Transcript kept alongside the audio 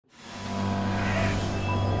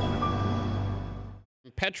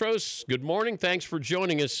Petros, good morning. Thanks for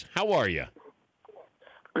joining us. How are you?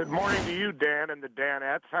 Good morning to you, Dan, and the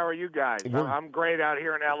Danettes. How are you guys? I'm great out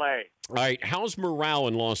here in L.A. All right. How's morale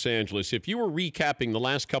in Los Angeles? If you were recapping the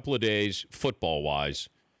last couple of days, football-wise,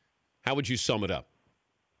 how would you sum it up?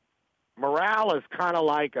 Morale is kind of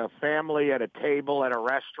like a family at a table at a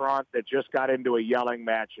restaurant that just got into a yelling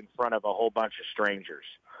match in front of a whole bunch of strangers.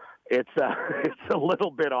 It's a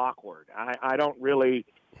little bit awkward. I don't really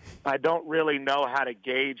know how to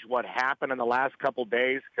gauge what happened in the last couple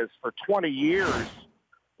days, because for 20 years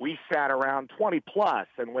we sat around 20 plus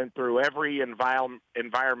and went through every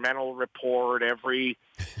environmental report, every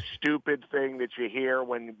stupid thing that you hear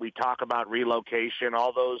when we talk about relocation,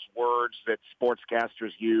 all those words that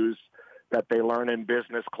sportscasters use that they learn in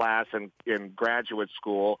business class and in graduate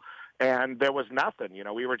school. And there was nothing.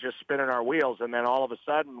 We were just spinning our wheels. And then all of a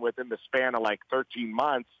sudden, within the span of like 13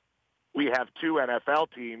 months, we have 2 NFL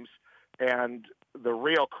teams. And the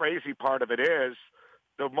real crazy part of it is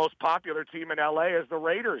the most popular team in L.A. is the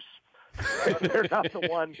Raiders. They're not the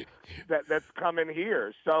one that's coming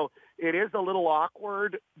here. So it is a little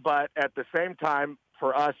awkward, but at the same time,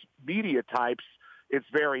 for us media types, it's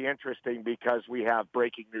very interesting because we have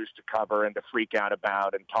breaking news to cover and to freak out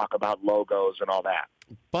about and talk about logos and all that.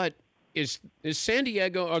 But is San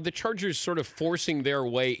Diego, are the Chargers sort of forcing their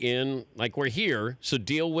way in? Like, we're here, so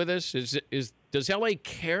deal with us. Does L.A.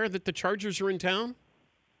 care that the Chargers are in town?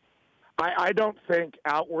 I don't think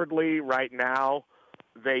outwardly right now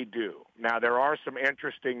they do. Now, there are some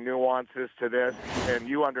interesting nuances to this, and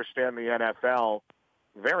you understand the NFL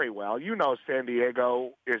very well. You know San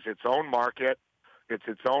Diego is its own market. It's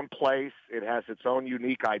its own place. It has its own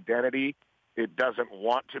unique identity. It doesn't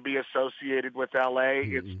want to be associated with L.A.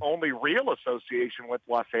 Its only real association with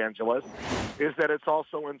Los Angeles is that it's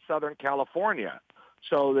also in Southern California.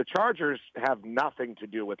 So the Chargers have nothing to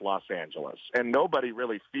do with Los Angeles, and nobody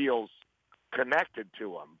really feels connected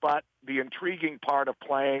to them. But the intriguing part of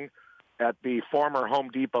playing at the former Home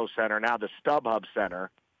Depot Center, now the StubHub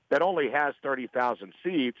Center, that only has 30,000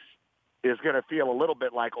 seats, is going to feel a little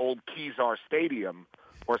bit like old Kezar Stadium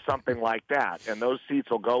or something like that. And those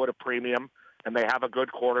seats will go at a premium, and they have a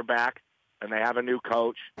good quarterback, and they have a new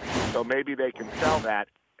coach. So maybe they can sell that.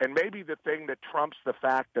 And maybe the thing that trumps the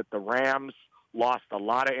fact that the Rams lost a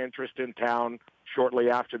lot of interest in town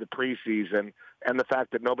shortly after the preseason, and the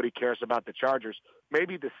fact that nobody cares about the Chargers,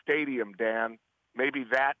 maybe the stadium, Dan, maybe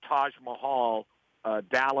that Taj Mahal,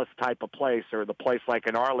 Dallas type of place, or the place like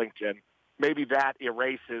in Arlington, maybe that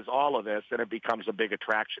erases all of this and it becomes a big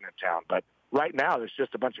attraction in town. But right now, there's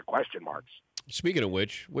just a bunch of question marks. Speaking of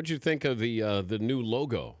which, what did you think of the new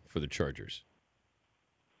logo for the Chargers?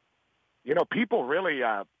 People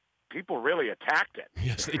really attacked it.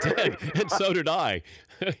 Yes, they did, and so did I.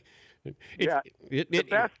 The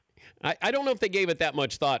best. I don't know if they gave it that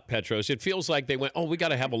much thought, Petros. It feels like they went, we got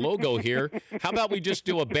to have a logo here. How about we just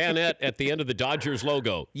do a bayonet at the end of the Dodgers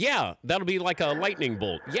logo? Yeah, that'll be like a lightning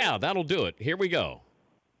bolt. Yeah, that'll do it. Here we go.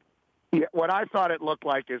 Yeah, what I thought it looked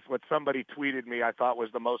like is what somebody tweeted me I thought was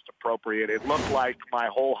the most appropriate. It looked like my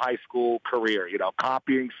whole high school career,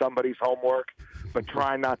 copying somebody's homework, but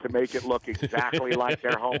trying not to make it look exactly like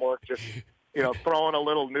their homework. Just, throwing a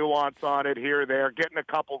little nuance on it here or there, getting a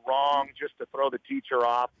couple wrong just to throw the teacher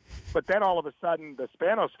off. But then all of a sudden, the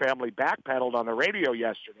Spanos family backpedaled on the radio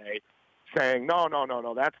yesterday saying, no,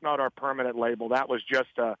 that's not our permanent label. That was just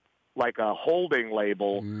like a holding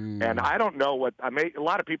label. And I don't know a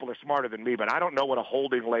lot of people are smarter than me, but I don't know what a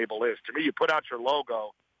holding label is. To me, you put out your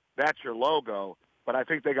logo, that's your logo. But I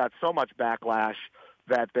think they got so much backlash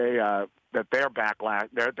that they're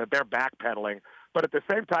backpedaling. But at the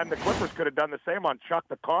same time, the Clippers could have done the same on Chuck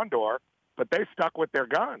the Condor, but they stuck with their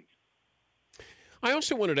guns. I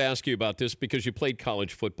also wanted to ask you about this because you played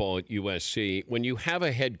college football at USC. When you have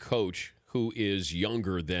a head coach who is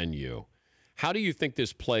younger than you, how do you think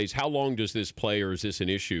this plays? How long does this play, or is this an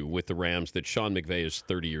issue with the Rams that Sean McVay is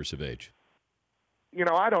 30 years of age?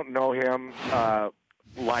 I don't know him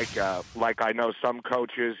like I know some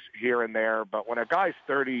coaches here and there, but when a guy's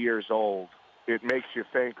 30 years old, it makes you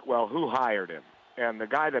think, well, who hired him? And the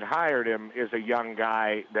guy that hired him is a young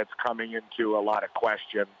guy that's coming into a lot of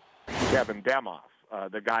question, Kevin Demoff,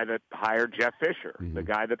 the guy that hired Jeff Fisher, the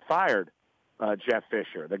guy that fired Jeff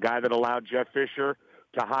Fisher, the guy that allowed Jeff Fisher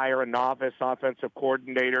to hire a novice offensive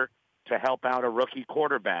coordinator to help out a rookie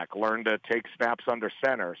quarterback, learn to take snaps under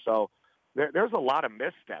center. So there's a lot of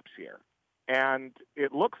missteps here. And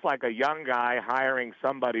it looks like a young guy hiring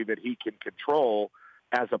somebody that he can control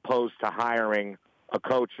as opposed to hiring a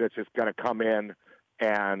coach that's just going to come in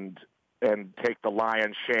and take the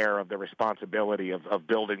lion's share of the responsibility of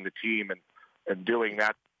building the team and doing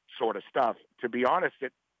that sort of stuff. To be honest,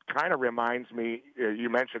 it kind of reminds me, you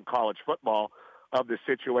mentioned college football, of the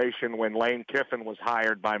situation when Lane Kiffin was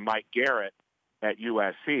hired by Mike Garrett at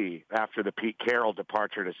USC after the Pete Carroll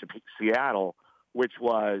departure to Seattle, which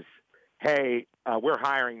was, hey, we're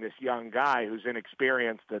hiring this young guy who's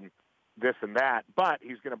inexperienced and this and that, but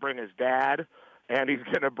he's going to bring his dad and he's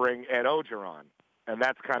going to bring Ed Ogeron. And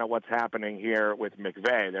that's kind of what's happening here with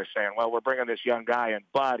McVay. They're saying, well, we're bringing this young guy in,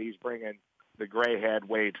 but he's bringing the gray-head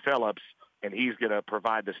Wade Phillips, and he's going to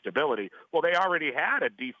provide the stability. Well, they already had a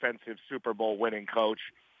defensive Super Bowl winning coach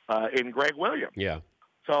in Greg Williams. Yeah.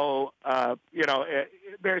 So,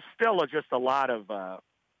 there's still just a lot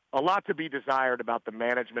to be desired about the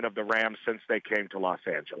management of the Rams since they came to Los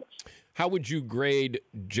Angeles. How would you grade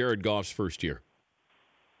Jared Goff's first year?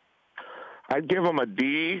 I'd give him a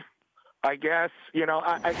D, I guess.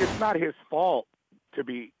 It's not his fault, to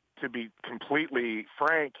be completely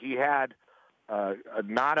frank. He had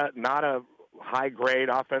not a high-grade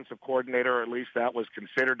offensive coordinator, or at least that was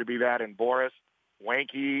considered to be that in Boris.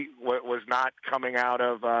 Wanke was not coming out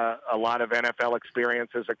of a lot of NFL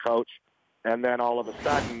experience as a coach. And then all of a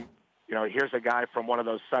sudden, here's a guy from one of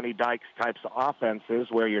those Sonny Dykes types of offenses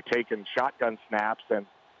where you're taking shotgun snaps and,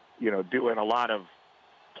 doing a lot of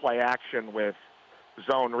play action with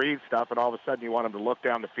zone read stuff. And all of a sudden you want him to look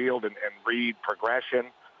down the field and read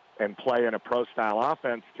progression and play in a pro-style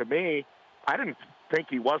offense. To me, I didn't think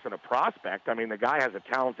he wasn't a prospect. I mean, the guy has a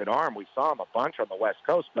talented arm. We saw him a bunch on the West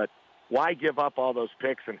Coast, but why give up all those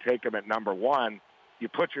picks and take him at number one? You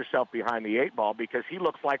put yourself behind the eight ball because he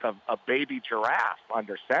looks like a baby giraffe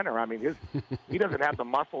under center. I mean, he doesn't have the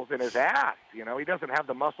muscles in his ass. He doesn't have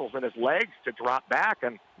the muscles in his legs to drop back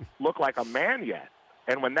and look like a man yet.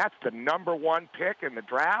 And when that's the number one pick in the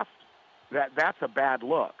draft, that's a bad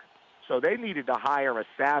look. So they needed to hire a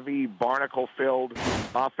savvy, barnacle-filled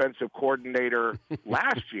offensive coordinator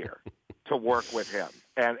last year to work with him.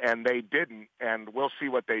 And they didn't. And we'll see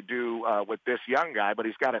what they do with this young guy. But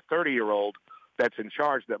he's got a 30-year-old that's in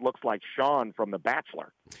charge that looks like Sean from The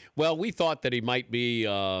Bachelor. Well, we thought that he might be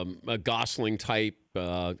a Gosling type.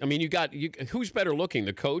 Who's better looking,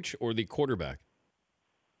 the coach or the quarterback?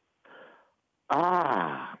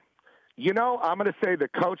 I'm going to say the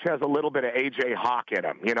coach has a little bit of A.J. Hawk in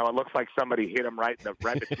him. It looks like somebody hit him right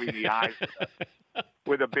between the eyes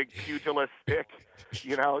with a big pugilist stick.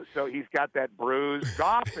 So he's got that bruise.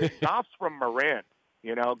 Goff's from Marin.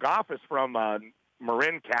 Goff is from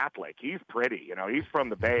Marin Catholic. He's pretty. He's from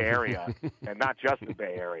the Bay Area, and not just the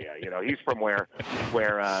Bay Area. He's from where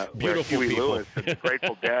Huey Lewis and the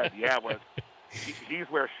Grateful Dead. Yeah, he's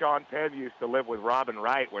where Sean Penn used to live with Robin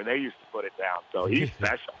Wright, where they used to put it down. So he's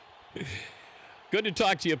special. Good to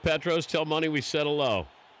talk to you, Petros. Tell Money we said hello.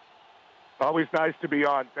 Always nice to be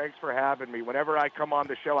on. Thanks for having me. Whenever I come on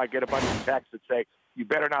the show, I get a bunch of texts that say, "You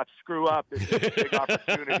better not screw up. This is a big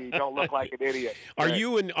opportunity. Don't look like an idiot." Are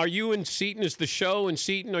you and Seton? Is the show and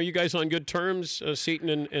Seton? Are you guys on good terms,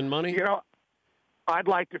 Seton and Money? I'd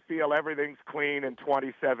like to feel everything's clean in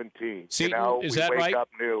 2017. Seton, is that right? Up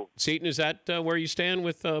new. Seton, is that where you stand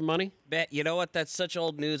with Money? You know what? That's such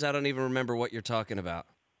old news. I don't even remember what you're talking about.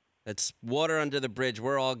 It's water under the bridge.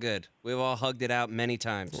 We're all good. We've all hugged it out many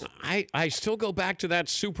times. I still go back to that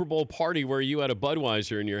Super Bowl party where you had a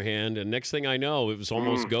Budweiser in your hand, and next thing I know, it was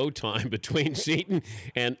almost go time between Seton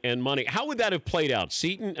and Money. How would that have played out,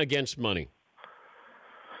 Seton against Money?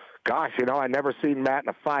 Gosh, I never seen Matt in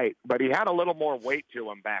a fight, but he had a little more weight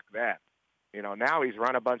to him back then. Now he's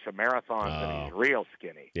run a bunch of marathons and he's real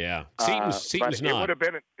skinny. Yeah, Seton's not.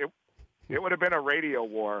 It would have been a radio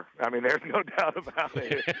war. I mean, there's no doubt about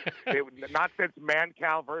it. Not since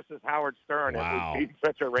Mancow versus Howard Stern have we seen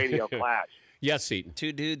such a radio clash. Yes, Seton.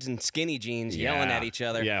 Two dudes in skinny jeans yelling at each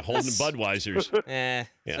other. Yeah, holding Budweisers.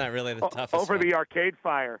 It's not really the toughest over one. The arcade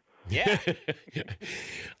fire. Yeah.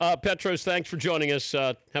 Petros, thanks for joining us.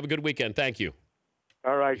 Have a good weekend. Thank you.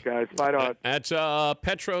 All right, guys. Fight on. That's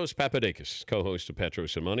Petros Papadakis, co-host of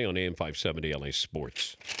Petros and Money on AM 570 LA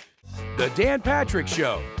Sports. The Dan Patrick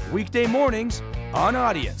Show, weekday mornings on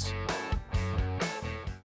Audience.